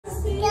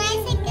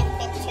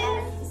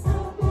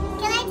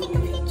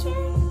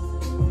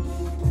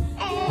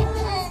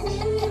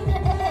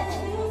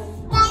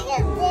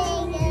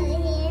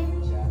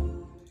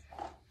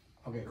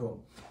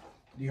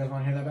guys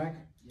want to hear that back?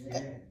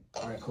 Yeah.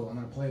 All right, cool. I'm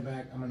going to play it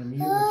back. I'm going to mute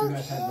what you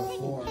guys had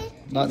before.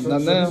 Not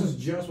now. This is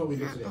just what we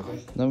did today,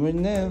 okay? Not right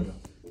now.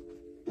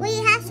 We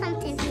have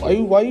something.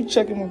 Why you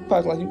checking my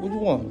pack like what you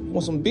want? You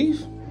want some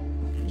beef?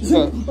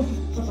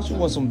 You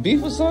want some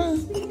beef or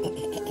something?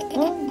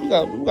 Huh? We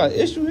got an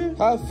issue here.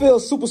 How it feel,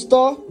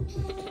 superstar?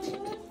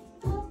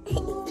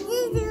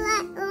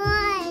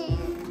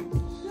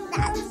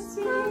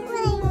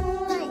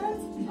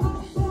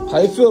 How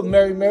you feel,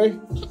 Mary?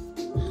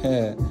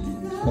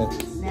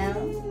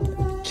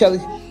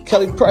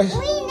 Kelly Price.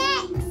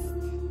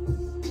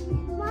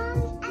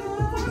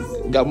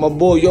 Got my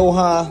boy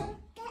Johan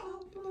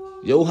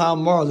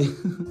Marley.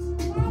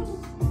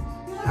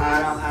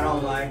 I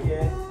don't like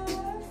it.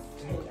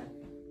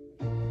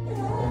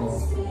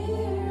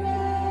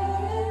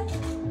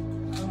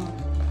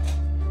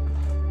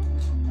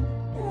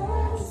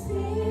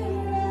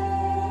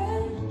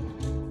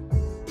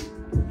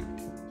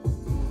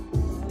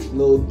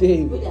 Little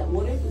Dave. With that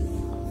water?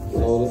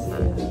 Oh,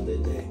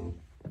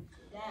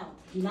 down.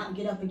 Do not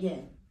get up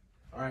again.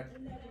 All right.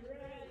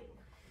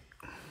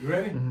 You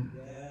ready? Mm-hmm.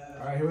 Yeah.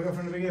 All right, here we go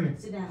from the beginning.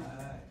 Sit down.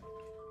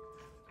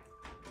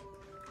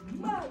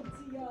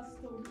 Mighty as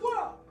the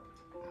world.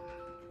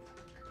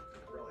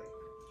 Really?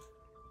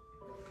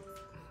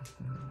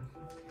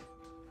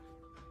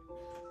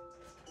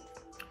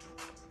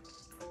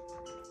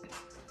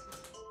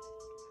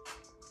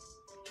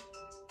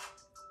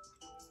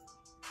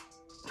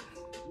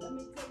 Let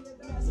me tell you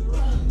that's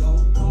right.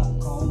 Don't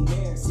come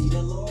there. See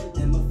the Lord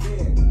and my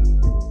fear.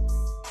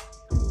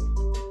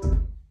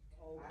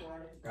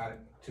 Got it.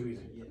 Too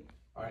easy. Yeah.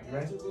 All right, you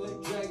ready?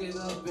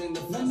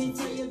 Let me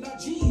tell you about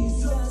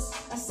Jesus.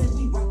 I said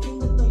we rocking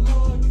with the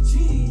Lord.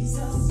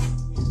 Jesus,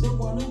 the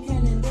one who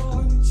can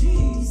endure.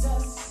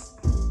 Jesus,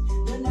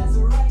 the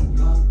Nazarite.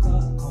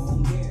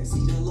 Come here,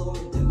 see the Lord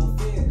in my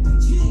fear.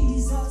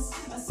 Jesus,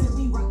 I said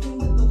we rocking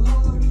with the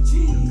Lord.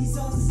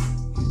 Jesus,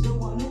 the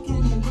one who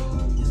can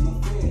endure in my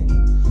fear.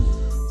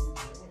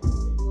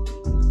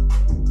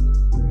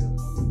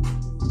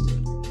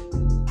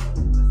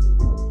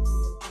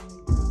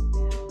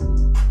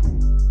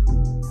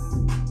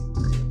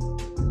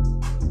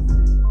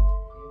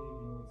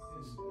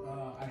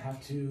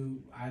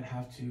 I'd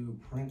have to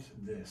print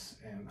this,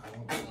 and I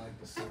don't like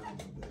the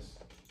sound of this.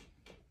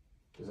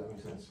 Does that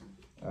make sense?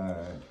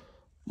 Alright.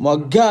 My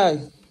guy.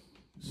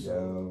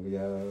 Yo.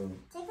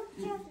 Take a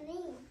picture of me.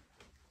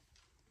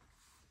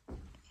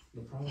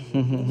 The problem with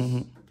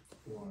this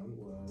one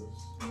was...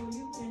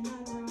 You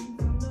cannot run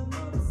from the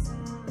Most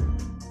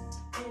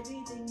High.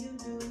 Everything you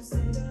do,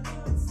 say the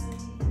Lord see.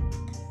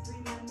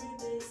 Remember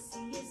this,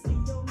 He is the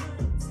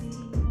Almighty.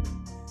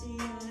 The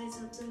eyes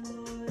of the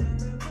Lord are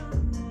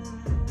above now.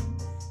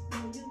 No,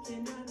 you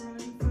cannot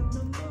run from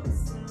the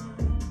Most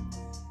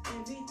High.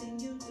 Everything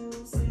you do,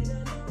 say the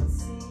Lord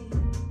see.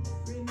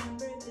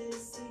 Remember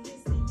this, He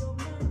is the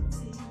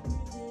Almighty.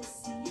 This,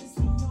 He is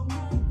the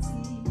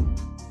Almighty.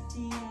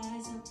 The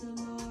eyes of the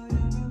Lord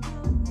are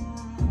above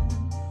now.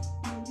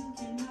 No, you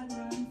cannot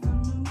run from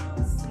the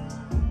Most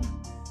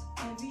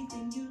High.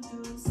 Everything you do,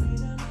 say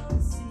the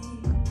Lord see.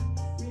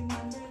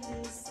 Remember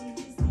this, He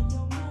is the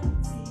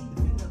Almighty.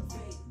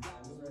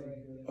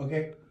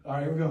 Okay, all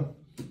right, here we go.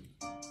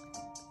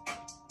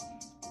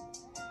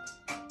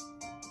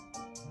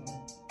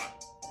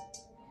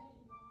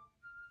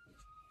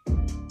 The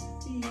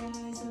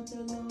eyes of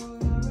the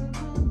Lord are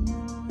upon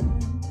now.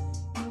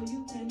 No,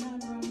 you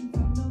cannot run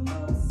from the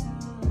Most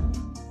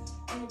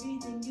High.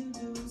 Everything you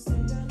do,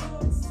 say the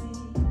Lord see.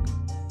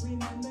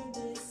 Remember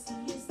this, He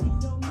is the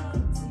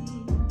Almighty.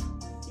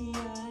 The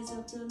eyes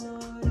of the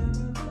Lord are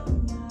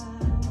upon now.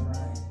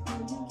 No,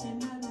 you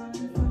cannot run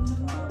from the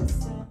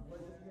Most High.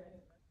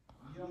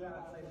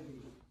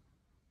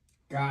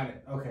 Got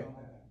it. Okay.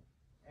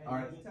 All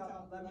right. Let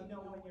me know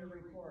when you're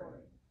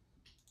recording.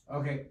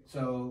 Okay,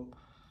 so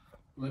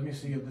let me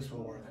see if this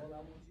will work. All I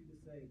want you to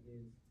say is,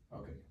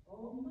 Okay.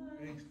 oh my.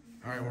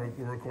 All right,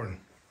 we're recording.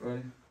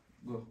 Ready?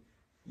 Go.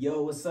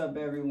 Yo, what's up,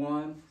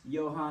 everyone?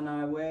 Johan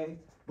Highway,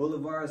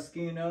 Boulevard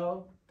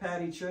Skino,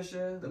 Patty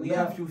Trisha. The We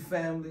have, Nephew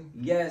family.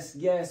 yes,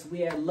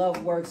 we at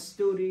Loveworks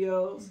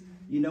Studios.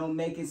 You know,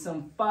 making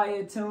some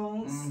fire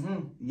tunes.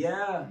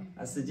 Yeah,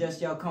 I suggest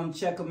y'all come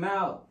check them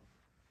out.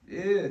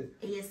 Yeah.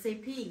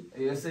 ASAP.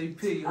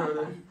 ASAP, you heard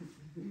her.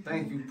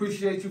 Thank you.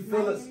 Appreciate you,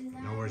 Phyllis.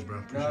 No worries, bro.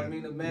 You know what I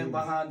mean? The man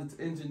behind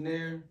the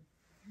engineer.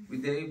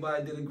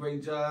 Everybody did a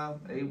great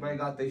job. Everybody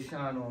got their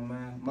shine on,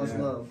 man. Much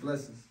love.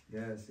 Blessings.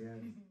 Yes.